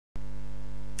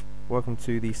welcome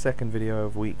to the second video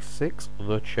of week 6,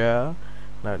 the chair.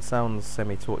 Now it sounds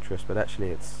semi-torturous, but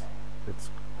actually it's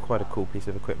quite a cool piece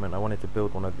of equipment. I wanted to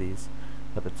build one of these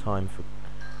at the time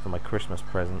for my Christmas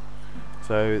present.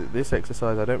 So this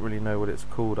exercise, I don't really know what it's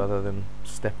called other than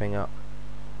stepping up,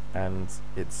 and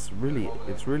it's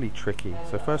really tricky.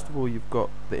 So first of all, you've got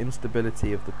the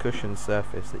instability of the cushion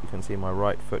surface that you can see my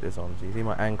right foot is on. So you see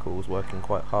my ankles working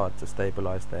quite hard to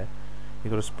stabilize there.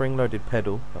 You've got a spring-loaded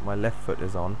pedal that my left foot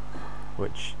is on,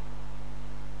 which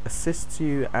assists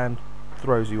you and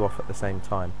throws you off at the same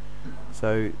time.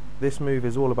 So this move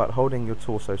is all about holding your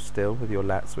torso still with your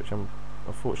lats, which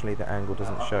unfortunately the angle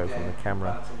doesn't show from the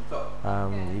camera.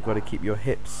 You've got to keep your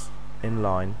hips in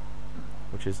line,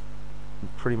 which is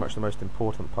pretty much the most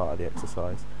important part of the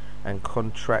exercise, and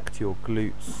contract your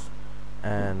glutes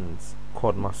and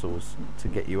quad muscles to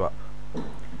get you up.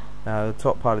 Now the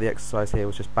top part of the exercise here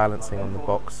was just balancing on the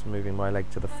box, moving my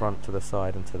leg to the front, to the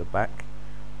side and to the back.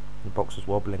 The box was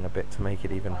wobbling a bit to make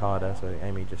it even harder, so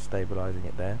Amy just stabilizing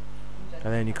it there,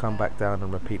 and then you come back down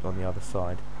and repeat on the other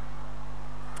side.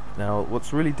 Now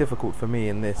what's really difficult for me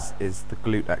in this is the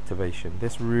glute activation.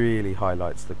 This really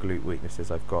highlights the glute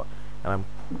weaknesses I've got, and I'm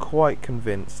quite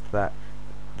convinced that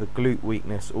the glute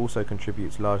weakness also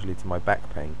contributes largely to my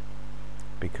back pain,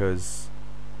 because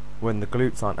when the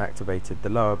glutes aren't activated, the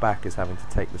lower back is having to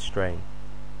take the strain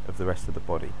of the rest of the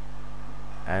body.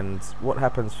 And what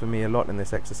happens for me a lot in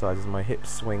this exercise is my hips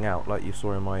swing out, like you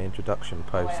saw in my introduction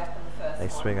post. They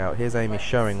swing out. Here's Amy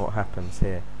showing what happens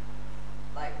here.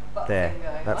 There,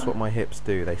 that's what my hips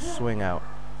do. They swing out,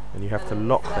 and you have to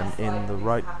lock them in the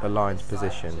right aligned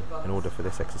position in order for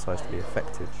this exercise to be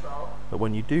effective. But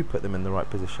when you do put them in the right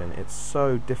position, it's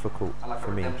so difficult for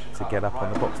me to get up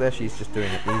on the box. There she's just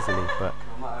doing it easily, but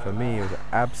for me it was an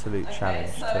absolute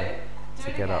challenge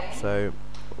to get up. So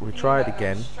we try it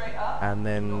again, and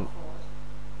then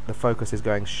the focus is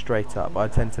going straight up. I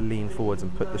tend to lean forwards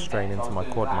and put the strain into my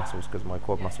quad muscles, because my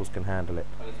quad muscles can handle it.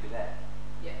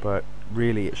 But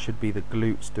really it should be the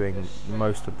glutes doing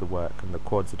most of the work, and the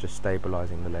quads are just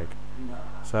stabilizing the leg.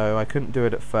 So I couldn't do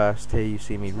it at first. Here you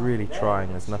see me really trying,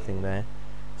 there's nothing there.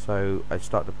 So I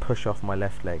start to push off my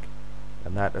left leg,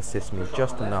 and that assists me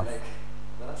just enough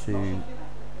to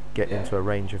get into a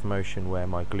range of motion where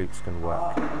my glutes can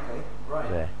work.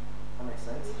 There.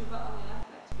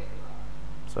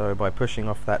 So by pushing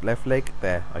off that left leg,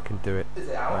 there, I can do it.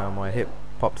 Now my hip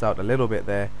pops out a little bit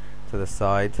there to the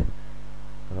side,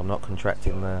 and I'm not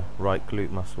contracting the right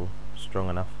glute muscle strong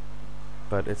enough,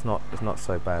 but it's not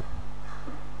so bad.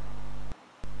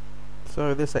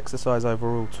 So this exercise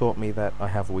overall taught me that I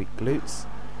have weak glutes,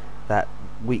 that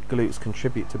weak glutes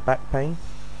contribute to back pain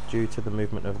due to the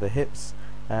movement of the hips,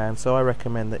 and so I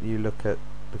recommend that you look at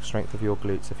the strength of your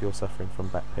glutes if you're suffering from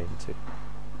back pain too.